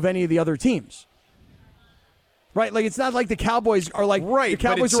value of any of the other teams. Right? Like, it's not like the Cowboys are like, the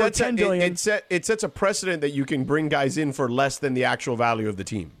Cowboys are worth $10 billion. It sets a precedent that you can bring guys in for less than the actual value of the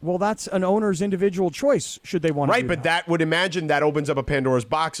team. Well, that's an owner's individual choice, should they want to do that. Right, but that would imagine that opens up a Pandora's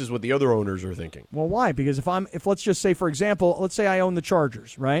box is what the other owners are thinking. Well, why? Because if let's just say, for example, let's say I own the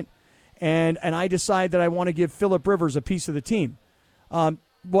Chargers, right? And I decide that I want to give Phillip Rivers a piece of the team.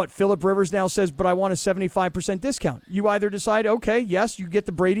 Phillip Rivers now says, but I want a 75% discount. You either decide, okay, yes, you get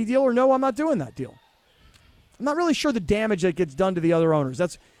the Brady deal, or no, I'm not doing that deal. I'm not really sure the damage that gets done to the other owners.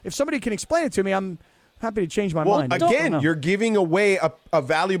 If somebody can explain it to me, I'm happy to change my mind. Again, you're giving away a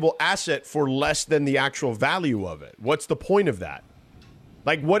valuable asset for less than the actual value of it. What's the point of that?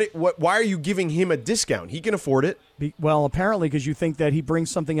 Like, why are you giving him a discount? He can afford it. Well, apparently because you think that he brings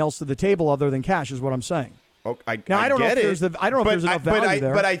something else to the table other than cash is what I'm saying. Okay, I don't know if there's enough value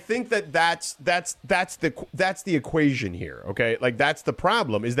there. But I think that's the equation here. Okay, like that's the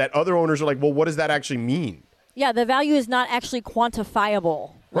problem is that other owners are like, well, what does that actually mean? Yeah, the value is not actually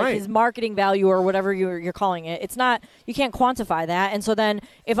quantifiable. Like right. His marketing value or whatever you're calling it. It's not, you can't quantify that. And so then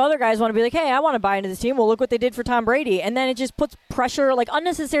if other guys want to be like, hey, I want to buy into this team, well, look what they did for Tom Brady. And then it just puts pressure, like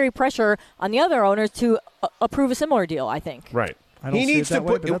unnecessary pressure on the other owners to approve a similar deal, I think. Right. He needs to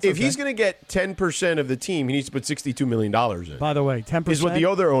put, if he's going to get 10% of the team, he needs to put $62 million in. By the way, 10% is what the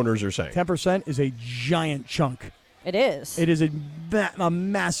other owners are saying. 10% is a giant chunk. It is. It is a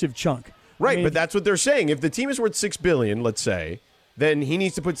massive chunk. Right, I mean, but that's what they're saying. If the team is worth $6 billion, let's say, then he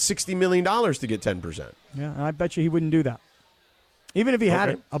needs to put $60 million to get 10%. Yeah, I bet you he wouldn't do that. Even if he had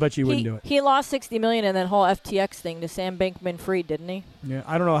it, I'll bet you he wouldn't do it. He lost $60 million in that whole FTX thing to Sam Bankman-Fried, didn't he? Yeah,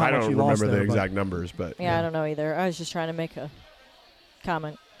 I don't know how much he lost. I don't remember the there, exact numbers, but yeah, I don't know either. I was just trying to make a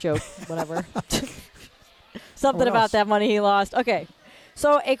comment, joke, whatever. Something about that money he lost. Okay,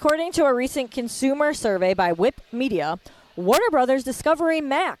 so according to a recent consumer survey by Whip Media, Warner Brothers Discovery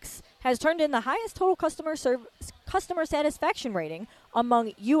Max has turned in the highest total customer satisfaction rating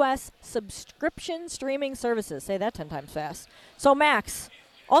among U.S. subscription streaming services. Say that 10 times fast. So Max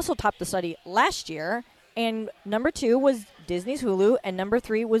also topped the study last year, and number 2 was Disney's Hulu, and number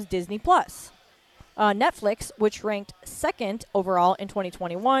 3 was Disney+. Netflix, which ranked second overall in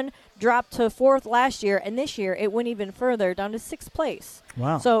 2021, dropped to 4th last year, and this year it went even further, down to 6th place.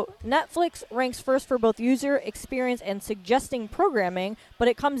 Wow. So Netflix ranks first for both user experience and suggesting programming, but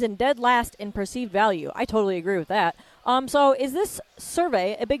it comes in dead last in perceived value. I totally agree with that. So is this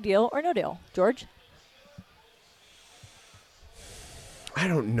survey a big deal or no deal? George? I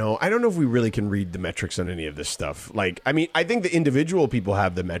don't know. I don't know if we really can read the metrics on any of this stuff. Like, I mean, I think the individual people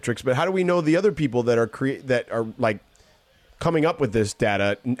have the metrics, but how do we know the other people that are like coming up with this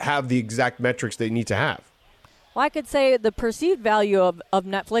data have the exact metrics they need to have? Well, I could say the perceived value of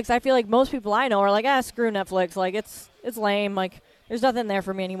Netflix. I feel like most people I know are like, screw Netflix. Like, it's lame. Like, there's nothing there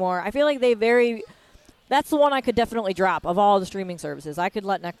for me anymore. I feel like that's the one I could definitely drop of all the streaming services. I could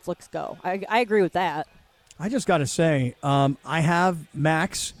let Netflix go. I agree with that. I just got to say, I have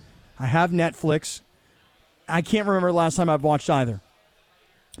Max, I have Netflix. I can't remember the last time I've watched either.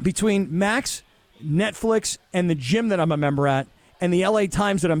 Between Max, Netflix, and the gym that I'm a member at, and the LA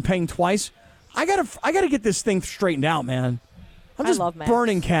Times that I'm paying twice, I gotta get this thing straightened out, man. I'm just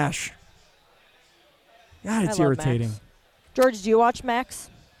burning cash. God, it's irritating. Max. George, do you watch Max?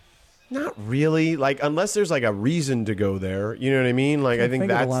 Not really. Like, unless there's like a reason to go there. You know what I mean? Like, I think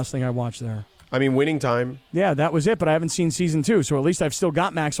that's the last thing I watched there. I mean, Winning Time. Yeah, that was it, but I haven't seen season 2, so at least I've still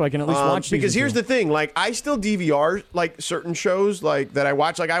got Max, so I can at least watch season 2. Because here's the thing, like, I still DVR, like, certain shows, like, that I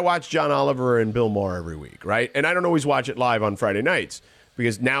watch. Like, I watch John Oliver and Bill Maher every week, right? And I don't always watch it live on Friday nights,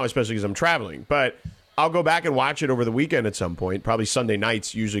 because now, especially because I'm traveling. But I'll go back and watch it over the weekend at some point, probably Sunday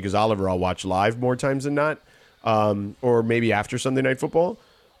nights, usually, because Oliver I'll watch live more times than not, or maybe after Sunday Night Football.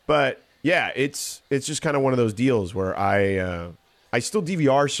 But, yeah, it's just kind of one of those deals where I still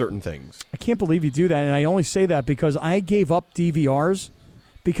DVR certain things. I can't believe you do that, and I only say that because I gave up DVRs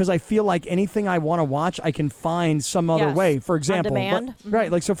because I feel like anything I want to watch, I can find some other way. For example, on demand. Right?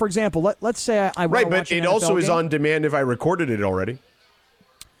 Like, so for example, let's say I want to watch right, but it also is on demand if I recorded it already.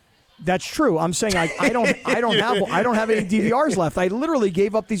 That's true. I'm saying I don't have any DVRs left. I literally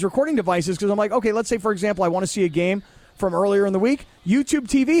gave up these recording devices because I'm like, okay, let's say for example I want to see a game from earlier in the week. YouTube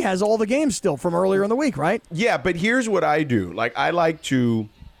TV has all the games still from earlier in the week, right? Yeah, but here's what I do. Like, and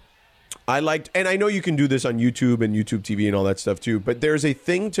I know you can do this on YouTube and YouTube TV and all that stuff too, but there's a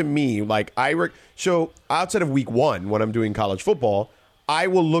thing to me, like, so outside of week 1, when I'm doing college football, I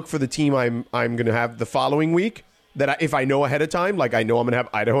will look for the team I'm going to have the following week that if I know ahead of time, like I know I'm going to have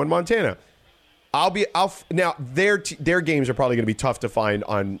Idaho and Montana. Now their games are probably going to be tough to find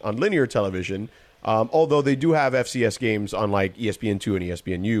on linear television. Although they do have FCS games on like ESPN2 and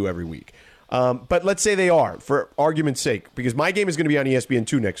ESPNU every week. But let's say they are, for argument's sake, because my game is going to be on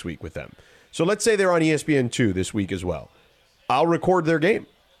ESPN2 next week with them. So let's say they're on ESPN2 this week as well. I'll record their game.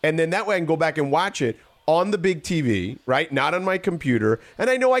 And then that way I can go back and watch it on the big TV, right? Not on my computer. And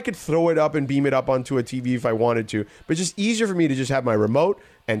I know I could throw it up and beam it up onto a TV if I wanted to. But it's just easier for me to just have my remote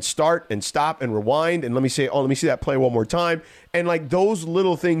and start and stop and rewind and let me see that play one more time. And like those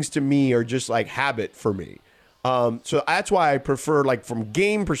little things to me are just like habit for me. So that's why I prefer, like, from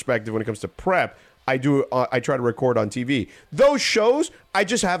game perspective when it comes to prep, I try to record on TV. Those shows, I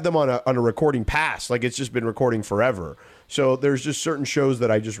just have them on a recording pass. Like, it's just been recording forever. So there's just certain shows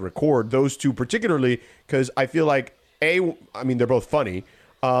that I just record. Those two particularly because I feel like they're both funny,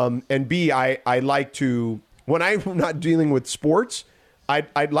 and B, I like to, when I'm not dealing with sports,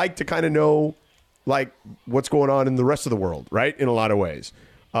 I'd like to kind of know like what's going on in the rest of the world, right? In a lot of ways.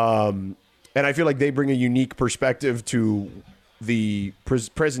 And I feel like they bring a unique perspective to the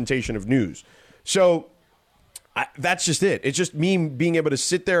presentation of news. So That's just it. It's just me being able to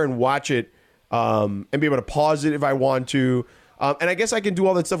sit there and watch it and be able to pause it if I want to. And I guess I can do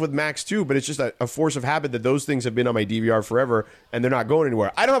all that stuff with Max too, but it's just a force of habit that those things have been on my DVR forever and they're not going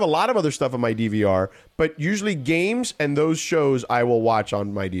anywhere. I don't have a lot of other stuff on my DVR, but usually games and those shows I will watch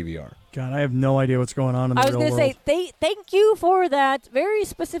on my DVR. God, I have no idea what's going on in the real world. I was going to say, thank you for that very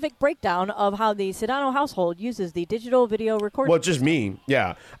specific breakdown of how the Sedano household uses the digital video recording. Well, just me,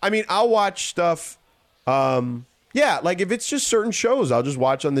 yeah. I mean, I'll watch stuff... like if it's just certain shows, I'll just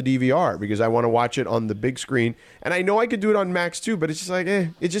watch on the DVR because I want to watch it on the big screen. And I know I could do it on Max too, but it's just like,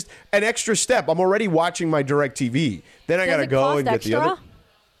 it's just an extra step. I'm already watching my DirecTV. Then I got to go and get the other.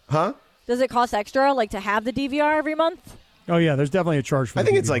 Huh? Does it cost extra, like to have the DVR every month? Oh yeah, there's definitely a charge for I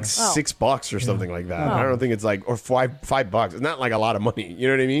think DVR. it's like $6 or something like that. I don't think it's like, or $5. It's not like a lot of money. You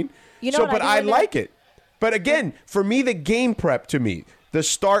know what I mean? But I like it. But again, for me, the game prep to me, the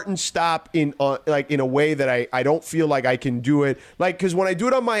start and stop in a way that I don't feel like I can do it. Like, because when I do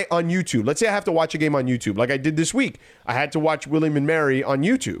it on YouTube, let's say I have to watch a game on YouTube, like I did this week. I had to watch William and Mary on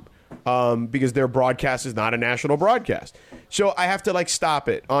YouTube because their broadcast is not a national broadcast. So I have to like stop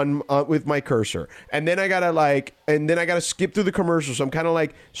it on with my cursor, and then I gotta skip through the commercials. So I'm kind of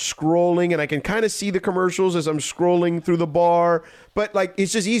like scrolling, and I can kind of see the commercials as I'm scrolling through the bar. But like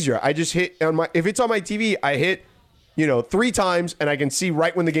it's just easier. I just hit if it's on my TV, I hit 3 times, and I can see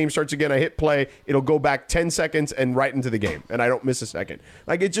right when the game starts again. I hit play, it'll go back 10 seconds and right into the game, and I don't miss a second.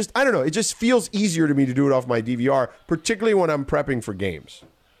 Like, it just, I don't know, it just feels easier to me to do it off my DVR, particularly when I'm prepping for games.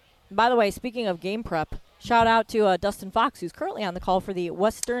 By the way, speaking of game prep, shout out to Dustin Fox, who's currently on the call for the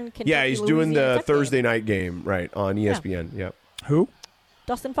Western Kentucky. Yeah, he's doing the Thursday night game, right, on ESPN. Yeah. Who?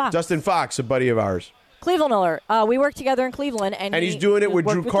 Dustin Fox. Dustin Fox, a buddy of ours. Cleveland alert. We work together in Cleveland. And he's doing it with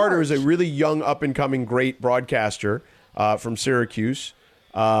Drew Carter, who's a really young, up-and-coming, great broadcaster from Syracuse.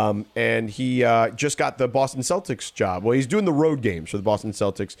 And he just got the Boston Celtics job. Well, he's doing the road games for the Boston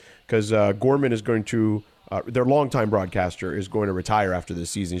Celtics because Gorman is going to, their longtime broadcaster, is going to retire after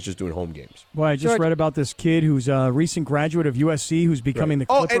this season. He's just doing home games. Well, I just read about this kid who's a recent graduate of USC who's becoming the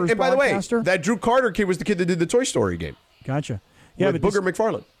Clippers and by broadcaster. the way, that Drew Carter kid was the kid that did the Toy Story game. Gotcha. Yeah, with Booger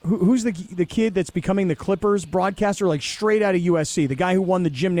McFarland. Who's the kid that's becoming the Clippers broadcaster, like straight out of USC? The guy who won the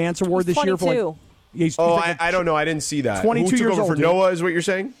Jim Nantz Award this year for like. He's I don't know. I didn't see that. 22 years old. For Noah is what you're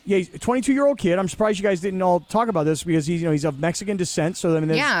saying? Yeah, he's a 22-year-old kid. I'm surprised you guys didn't all talk about this because he's of Mexican descent. So I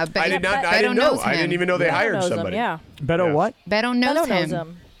mean, yeah, I didn't know. I didn't even know they hired somebody. Beto what? Beto knows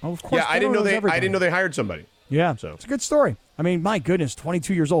him. Oh, of course. Yeah, I didn't know they hired somebody. Yeah, so it's a good story. I mean, my goodness,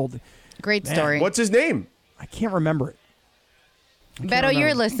 22 years old. Great story. What's his name? I can't remember it. Beto,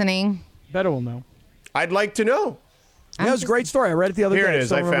 you're listening. Beto will know. I'd like to know. Yeah, it was a great story. I read it the other day. Here it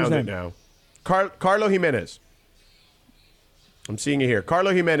is. I found it now. Carlo Jimenez. I'm seeing it here.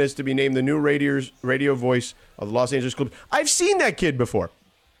 Carlo Jimenez to be named the new radio voice of the Los Angeles Clippers. I've seen that kid before.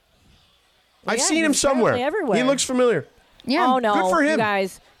 I've seen him somewhere. Everywhere. He looks familiar. Yeah. Oh no, good for him.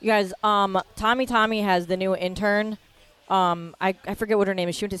 You guys. Tommy has the new intern. I forget what her name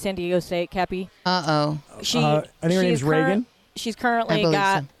is. She went to San Diego State. Cappy. I think her name's Reagan. She's currently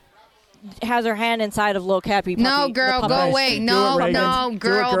has her hand inside of Lil Cappy. No, girl, go away. No,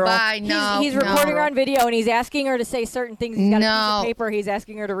 girl, bye. No. He's recording her on video, and he's asking her to say certain things. He's got a piece of paper. He's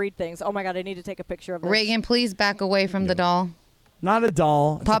asking her to read things. Oh my God, I need to take a picture of this. Reagan, please back away from the doll. Not a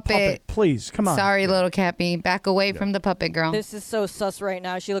doll. It's puppet. A puppet. Please, come on. Sorry, little Cappy. Back away from the puppet girl. This is so sus right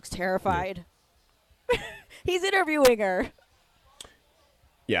now. She looks terrified. He's interviewing her.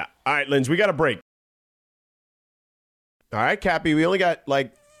 Yeah. All right, Linz, we got a break. All right, Cappy, we only got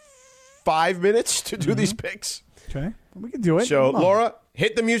like 5 minutes to do these picks. Okay, we can do it. So, Laura,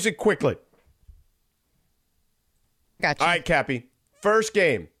 hit the music quickly. Gotcha. All right, Cappy. First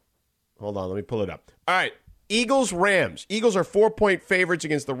game. Hold on, let me pull it up. All right, Eagles-Rams. Eagles are 4-point favorites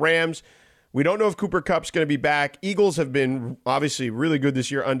against the Rams. We don't know if Cooper Kupp's going to be back. Eagles have been obviously really good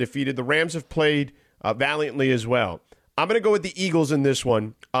this year, undefeated. The Rams have played valiantly as well. I'm going to go with the Eagles in this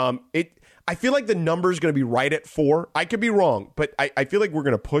one. I feel like the number is going to be right at 4. I could be wrong, but I feel like we're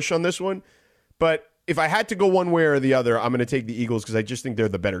going to push on this one. But if I had to go one way or the other, I'm going to take the Eagles because I just think they're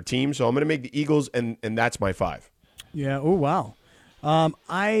the better team. So I'm going to make the Eagles, and that's my 5. Yeah. Oh, wow.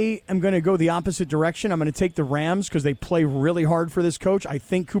 I am going to go the opposite direction. I'm going to take the Rams because they play really hard for this coach. I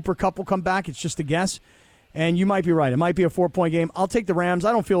think Cooper Kupp will come back. It's just a guess. And you might be right. It might be a 4-point game. I'll take the Rams.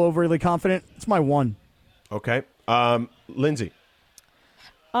 I don't feel overly confident. It's my 1. Okay. Lindsay.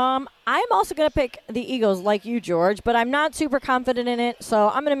 I'm also going to pick the Eagles like you, George, but I'm not super confident in it, so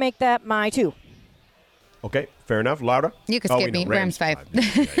I'm going to make that my 2. Okay, fair enough. Laura? You can skip me. Rams 5.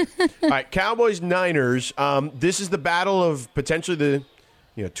 All right, Cowboys-Niners. This is the battle of potentially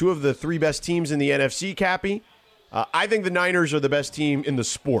the 2 of the 3 best teams in the NFC, Cappy. I think the Niners are the best team in the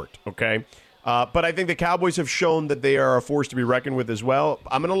sport, okay? But I think the Cowboys have shown that they are a force to be reckoned with as well.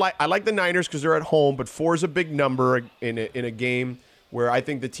 I like the Niners because they're at home, but 4 is a big number in a game where I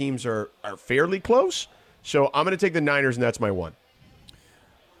think the teams are fairly close. So I'm going to take the Niners, and that's my 1.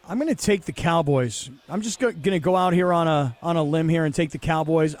 I'm going to take the Cowboys. I'm just going to go out here on a limb here and take the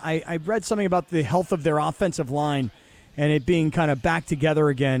Cowboys. I read something about the health of their offensive line and it being kind of back together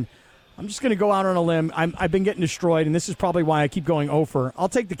again. I'm just going to go out on a limb. I've been getting destroyed, and this is probably why I keep going over. I'll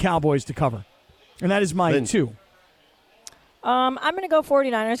take the Cowboys to cover, and that is my 2. I'm going to go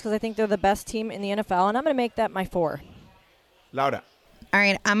 49ers because I think they're the best team in the NFL, and I'm going to make that my 4. Laura. All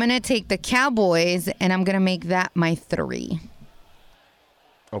right, I'm going to take the Cowboys, and I'm going to make that my 3.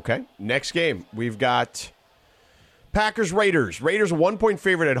 Okay, next game. We've got Packers-Raiders. Raiders a 1-point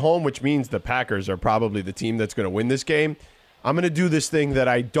favorite at home, which means the Packers are probably the team that's going to win this game. I'm going to do this thing that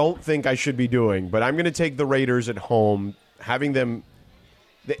I don't think I should be doing, but I'm going to take the Raiders at home, having them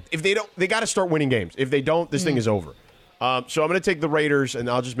if they don't, they got to start winning games. If they don't, this thing is over. So I'm going to take the Raiders, and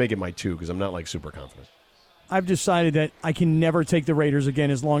I'll just make it my 2 because I'm not like super confident. I've decided that I can never take the Raiders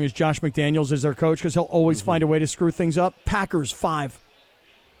again as long as Josh McDaniels is their coach because he'll always find a way to screw things up. Packers 5.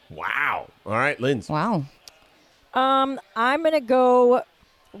 Wow. All right, Linz. Wow. I'm going to go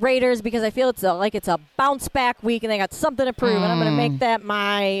Raiders because I feel it's a bounce back week and they got something to prove, and I'm going to make that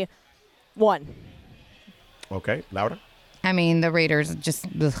my 1. Okay, Laura? I mean, the Raiders just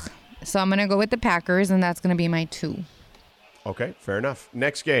ugh. So I'm going to go with the Packers, and that's going to be my 2. Okay, fair enough.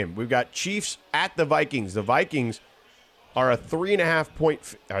 Next game, we've got Chiefs at the Vikings. The Vikings are a 3.5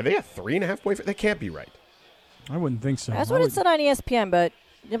 point. Are they a 3.5 point? That can't be right. I wouldn't think so. That's what it said on ESPN, but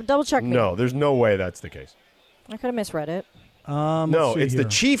double check me. No, there's no way that's the case. I could have misread it. No, it's the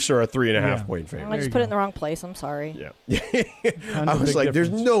Chiefs are a 3.5 point favorite. I just put it in the wrong place. I'm sorry. Yeah. I was like,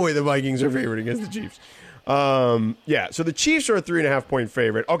 there's no way the Vikings are favored against the Chiefs. So the Chiefs are a 3.5 point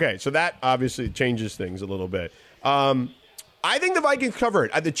favorite. Okay, so that obviously changes things a little bit. I think the Vikings cover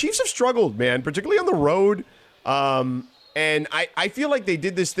it. The Chiefs have struggled, man, particularly on the road. And I feel like they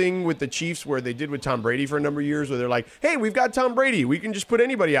did this thing with the Chiefs where they did with Tom Brady for a number of years where they're like, hey, we've got Tom Brady. We can just put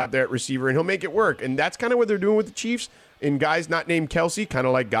anybody out there at receiver and he'll make it work. And that's kind of what they're doing with the Chiefs in guys not named Kelsey, kind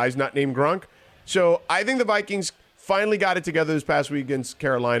of like guys not named Gronk. So I think the Vikings finally got it together this past week against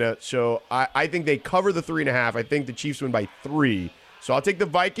Carolina. So I think they cover the 3.5. I think the Chiefs win by 3. So I'll take the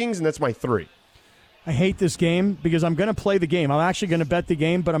Vikings, and that's my 3. I hate this game because I'm going to play the game. I'm actually going to bet the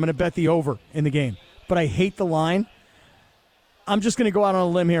game, but I'm going to bet the over in the game. But I hate the line. I'm just going to go out on a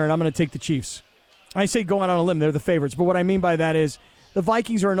limb here, and I'm going to take the Chiefs. I say go out on a limb. They're the favorites. But what I mean by that is the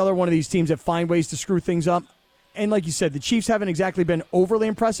Vikings are another one of these teams that find ways to screw things up. And like you said, the Chiefs haven't exactly been overly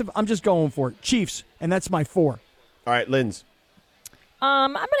impressive. I'm just going for it. Chiefs, and that's my 4. All right, Linz.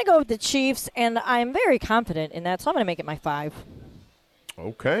 I'm going to go with the Chiefs, and I'm very confident in that, so I'm going to make it my 5.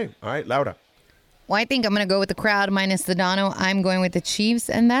 Okay. All right, Laura. Well, I think I'm going to go with the crowd minus Sedano. I'm going with the Chiefs,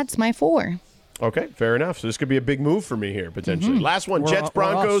 and that's my 4. Okay, fair enough. So this could be a big move for me here, potentially. Last one,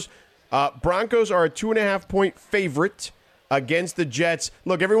 Jets-Broncos. Broncos are a 2.5 point favorite against the Jets.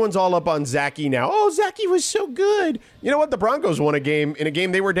 Look, everyone's all up on Zachy now. Oh, Zachy was so good. You know what? The Broncos won a game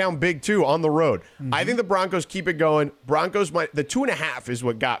they were down big, too, on the road. I think the Broncos keep it going. The 2.5 is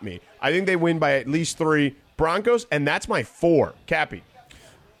what got me. I think they win by at least 3. Broncos, and that's my 4. Cappy.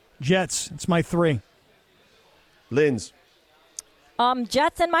 Jets, it's my 3. Linz.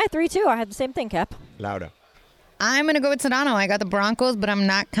 Jets and my 3, too. I had the same thing, Cap. Lauda. I'm going to go with Sedano. I got the Broncos, but I'm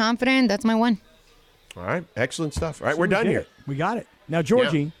not confident. That's my 1. All right, excellent stuff. All right, we're done here. We got it. Now,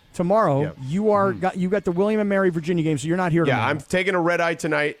 Georgie, tomorrow you got the William and Mary Virginia game, so you're not here tomorrow. Yeah, I'm taking a red eye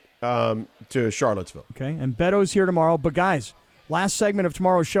tonight to Charlottesville. Okay, and Beto's here tomorrow. But guys, last segment of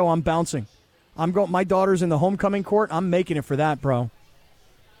tomorrow's show, I'm bouncing. My daughter's in the homecoming court. I'm making it for that, bro. All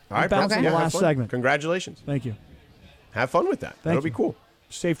right, bouncing the last segment. Congratulations. Thank you. Have fun with that. That'll be cool.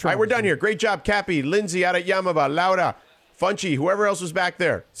 Safe travels. All right, we're done here. Great job, Cappy, Lindsay out at Yamava, Laura, Funchy, whoever else was back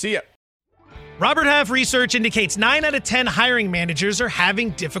there. See ya. Robert Half research indicates 9 out of 10 hiring managers are having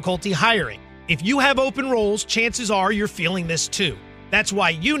difficulty hiring. If you have open roles, chances are you're feeling this too. That's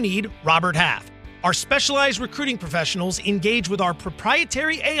why you need Robert Half. Our specialized recruiting professionals engage with our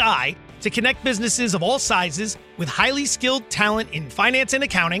proprietary AI to connect businesses of all sizes with highly skilled talent in finance and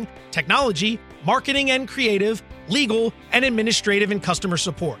accounting, technology, marketing and creative, legal, and administrative and customer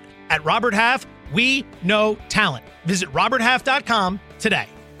support. At Robert Half, we know talent. Visit roberthalf.com today.